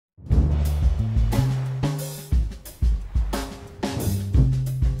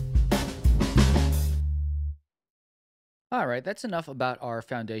All right, that's enough about our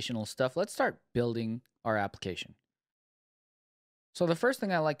foundational stuff. Let's start building our application. So the first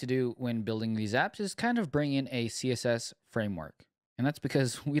thing I like to do when building these apps is kind of bring in a CSS framework. And that's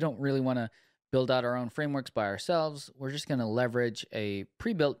because we don't really want to build out our own frameworks by ourselves. We're just going to leverage a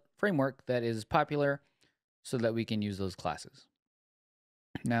pre-built framework that is popular so that we can use those classes.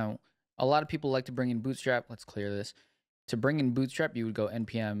 Now, a lot of people like to bring in Bootstrap. Let's clear this. To bring in Bootstrap, you would go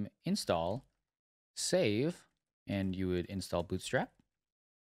npm install save, and you would install Bootstrap.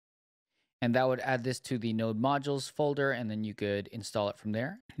 And that would add this to the node modules folder, and then you could install it from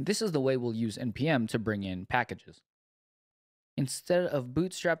there. This is the way we'll use npm to bring in packages. Instead of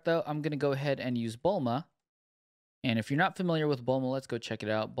Bootstrap, though, I'm going to go ahead and use Bulma. And if you're not familiar with Bulma, let's go check it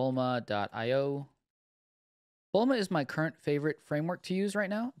out. Bulma.io. Bulma is my current favorite framework to use right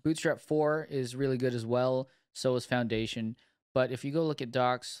now. Bootstrap 4 is really good as well. So is Foundation. But if you go look at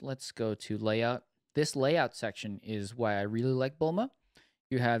docs, let's go to layout. This layout section is why I really like Bulma.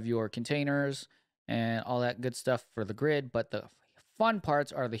 You have your containers and all that good stuff for the grid, but the fun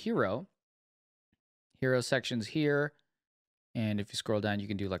parts are the hero sections here. And if you scroll down, you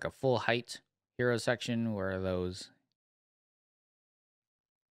can do like a full height hero section where those,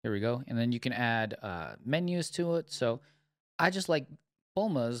 here we go. And then you can add menus to it. So I just like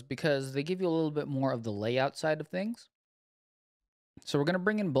Bulmas because they give you a little bit more of the layout side of things. So we're going to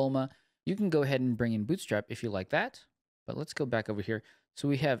bring in Bulma. You can go ahead and bring in Bootstrap if you like that. But let's go back over here. So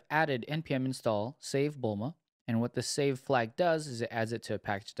we have added npm install save Bulma. And what the save flag does is it adds it to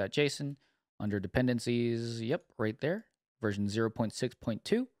package.json under dependencies. Yep, right there. Version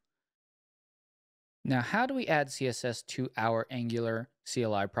 0.6.2. Now, how do we add CSS to our Angular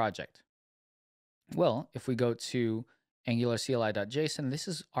CLI project? Well, if we go to angularcli.json, this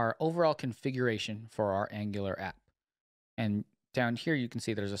is our overall configuration for our Angular app. And down here, you can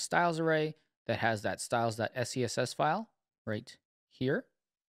see there's a styles array that has that styles.scss file right here.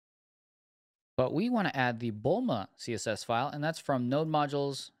 But we want to add the Bulma CSS file, and that's from node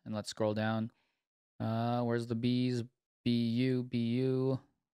modules. And let's scroll down. Where's the B's? BU. We'll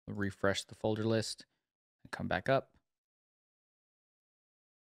refresh the folder list and come back up.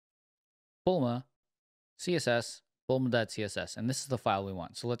 Bulma CSS, Bulma.css. And this is the file we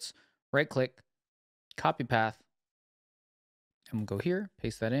want. So let's right click, copy path, and we'll go here,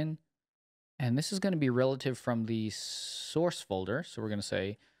 paste that in. And this is going to be relative from the source folder. So we're going to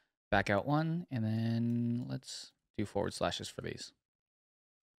say backout one, and then let's do forward slashes for these.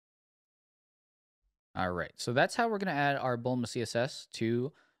 All right, so that's how we're going to add our Bulma CSS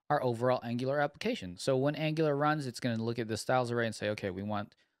to our overall Angular application. So when Angular runs, it's going to look at the styles array and say, okay, we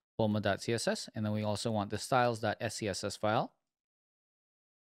want Bulma.css, and then we also want the styles.scss file.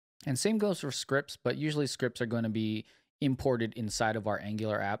 And same goes for scripts, but usually scripts are going to be imported inside of our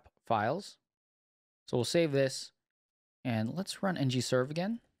Angular app files. So we'll save this, and let's run ngserve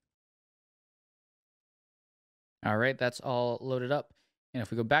again. All right, that's all loaded up. And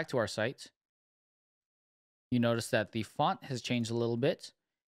if we go back to our site, you notice that the font has changed a little bit,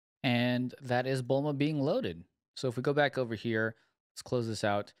 and that is Bulma being loaded. So if we go back over here, let's close this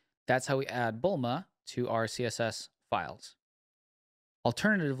out. That's how we add Bulma to our CSS files.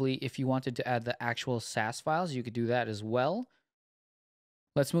 Alternatively, if you wanted to add the actual Sass files, you could do that as well.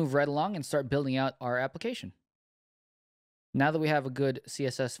 Let's move right along and start building out our application. Now that we have a good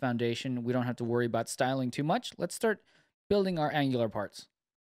CSS foundation, we don't have to worry about styling too much. Let's start building our Angular parts.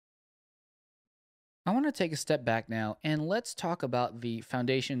 I want to take a step back now and let's talk about the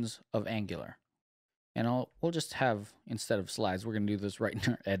foundations of Angular. And we'll just have, instead of slides, we're going to do this right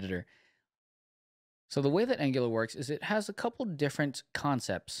in our editor. So the way that Angular works is it has a couple different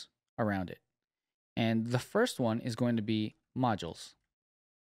concepts around it. And the first one is going to be modules.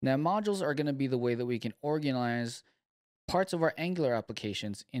 Now, modules are going to be the way that we can organize parts of our Angular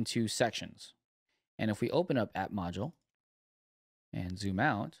applications into sections. And if we open up app module and zoom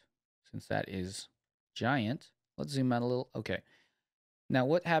out, since that is giant, let's zoom out a little. Okay. Now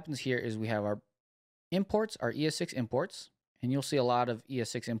what happens here is we have our imports, our ES6 imports, and you'll see a lot of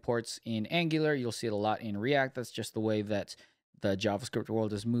ES6 imports in Angular. You'll see it a lot in React. That's just the way that the JavaScript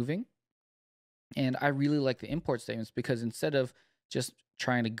world is moving. And I really like the import statements because instead of just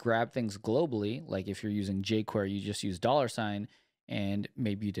trying to grab things globally, like if you're using jQuery, you just use $, and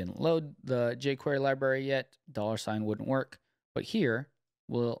maybe you didn't load the jQuery library yet, $, wouldn't work. But here,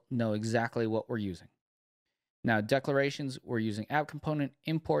 we'll know exactly what we're using. Now, declarations, we're using app component.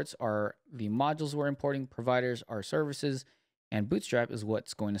 Imports are the modules we're importing. Providers are services. And Bootstrap is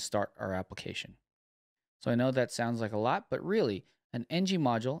what's going to start our application. So I know that sounds like a lot, but really, an ng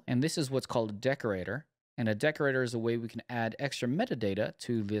module, and this is what's called a decorator. And a decorator is a way we can add extra metadata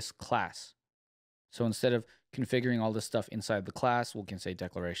to this class. So instead of configuring all this stuff inside the class, we can say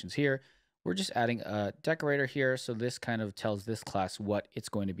declarations here. We're just adding a decorator here. So this kind of tells this class what it's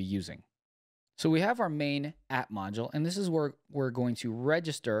going to be using. So we have our main app module, and this is where we're going to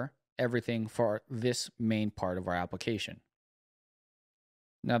register everything for this main part of our application.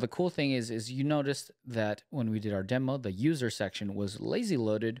 Now, the cool thing is you noticed that when we did our demo, the user section was lazy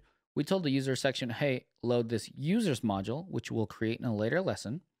loaded. We told the user section, hey, load this users module, which we'll create in a later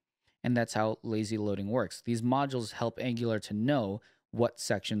lesson. And that's how lazy loading works. These modules help Angular to know what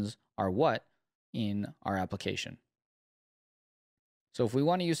sections are what in our application. So if we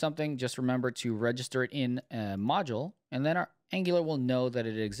want to use something, just remember to register it in a module, and then our Angular will know that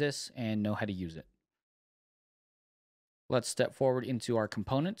it exists and know how to use it. Let's step forward into our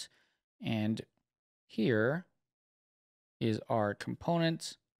component, and here is our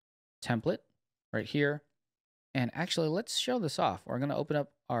component template right here. And actually, let's show this off. We're going to open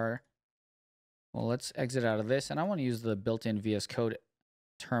up our, well, let's exit out of this, and I want to use the built-in VS Code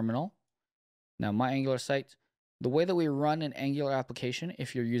terminal. Now, my Angular site, the way that we run an Angular application,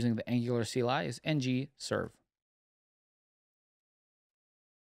 if you're using the Angular CLI, is ng serve.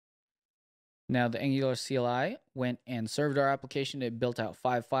 Now, the Angular CLI went and served our application. It built out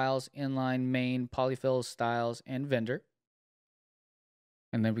 5 files: inline, main, polyfills, styles, and vendor.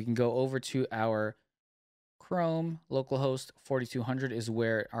 And then we can go over to our Chrome localhost 4200 is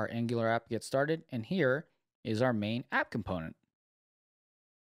where our Angular app gets started. And here is our main app component.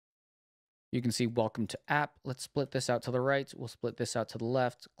 You can see welcome to app. Let's split this out to the right. We'll split this out to the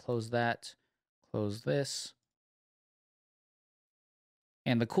left. Close that. Close this.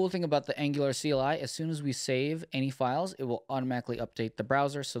 And the cool thing about the Angular CLI, as soon as we save any files, it will automatically update the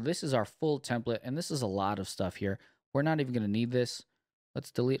browser. So this is our full template, and this is a lot of stuff here. We're not even going to need this. Let's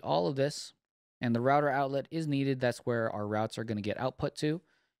delete all of this. And the router outlet is needed. That's where our routes are going to get output to.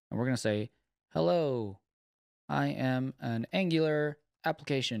 And we're going to say, hello, I am an Angular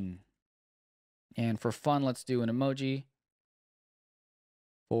application. And for fun, let's do an emoji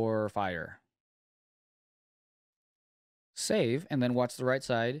for fire. Save, and then watch the right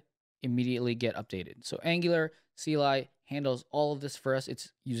side immediately get updated. So Angular CLI handles all of this for us.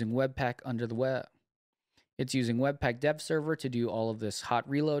 It's using Webpack under the web. It's using Webpack Dev Server to do all of this hot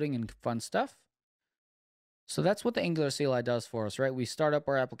reloading and fun stuff. So that's what the Angular CLI does for us, right? We start up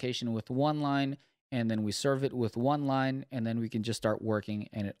our application with one line, and then we serve it with one line, and then we can just start working,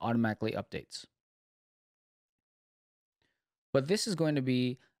 and it automatically updates. But this is going to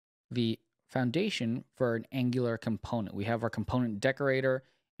be the foundation for an Angular component. We have our component decorator,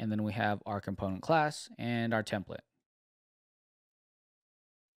 and then we have our component class and our template.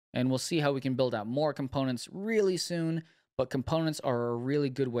 And we'll see how we can build out more components really soon, but components are a really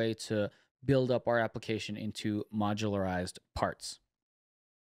good way to build up our application into modularized parts.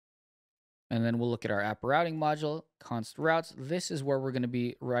 And then we'll look at our app routing module, const routes. This is where we're going to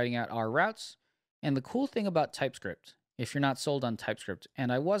be writing out our routes. And the cool thing about TypeScript, if you're not sold on TypeScript,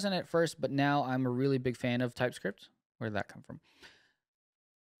 and I wasn't at first, but now I'm a really big fan of TypeScript. Where did that come from?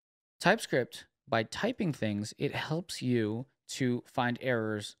 TypeScript, by typing things, it helps you to find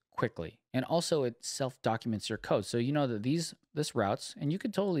errors quickly. And also it self-documents your code. So you know that this routes, and you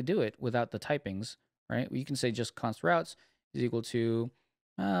could totally do it without the typings, right? You can say just const routes is equal to,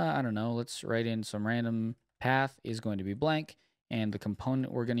 I don't know, let's write in some random path is going to be blank, and the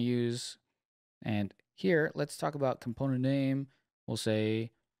component we're going to use. And here, let's talk about component name. We'll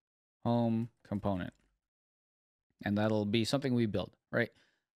say home component. And that'll be something we build, right?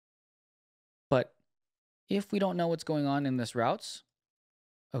 But if we don't know what's going on in this routes,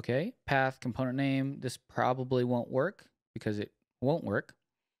 okay, path, component name, this probably won't work because it won't work.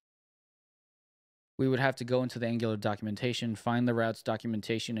 We would have to go into the Angular documentation, find the routes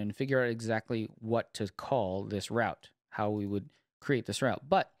documentation, and figure out exactly what to call this route, how we would create this route.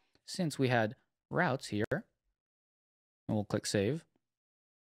 But since we had routes here, and we'll click save,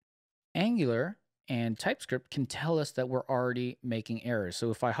 Angular and TypeScript can tell us that we're already making errors.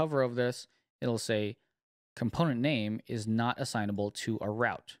 So if I hover over this, it'll say component name is not assignable to a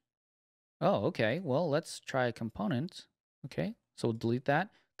route. Oh, okay. Well, let's try component. Okay, so we'll delete that.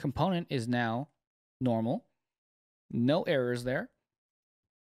 Component is now normal. No errors there.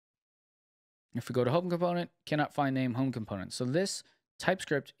 If we go to home component, cannot find name home component. So this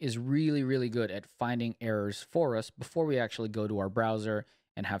TypeScript is really, really good at finding errors for us before we actually go to our browser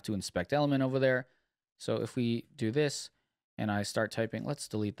and have to inspect element over there. So if we do this and I start typing, let's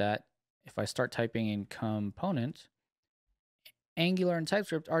delete that. If I start typing in component, Angular and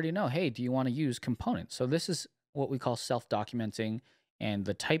TypeScript already know, hey, do you want to use component? So this is what we call self-documenting, and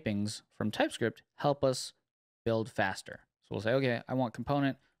the typings from TypeScript help us build faster. So we'll say, okay, I want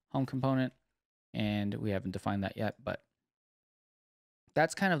component, home component, And we haven't defined that yet, but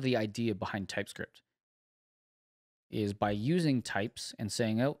that's kind of the idea behind TypeScript, is by using types and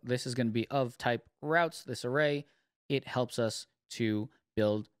saying, oh, this is going to be of type routes, this array, it helps us to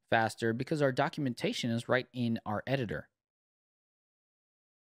build faster because our documentation is right in our editor.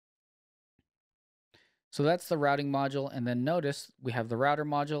 So that's the routing module. And then notice we have the router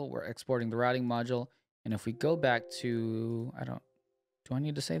module. We're exporting the routing module. And if we go back to, do I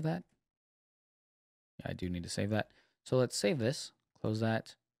need to save that? Yeah, I do need to save that. So let's save this, close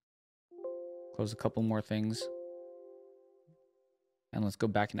that, close a couple more things. And let's go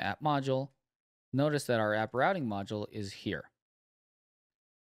back into app module. Notice that our app routing module is here.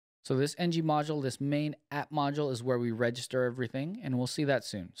 So this ng module, this main app module, is where we register everything, and we'll see that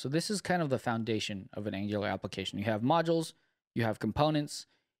soon. So this is kind of the foundation of an Angular application. You have modules, you have components,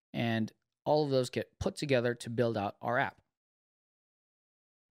 and all of those get put together to build out our app.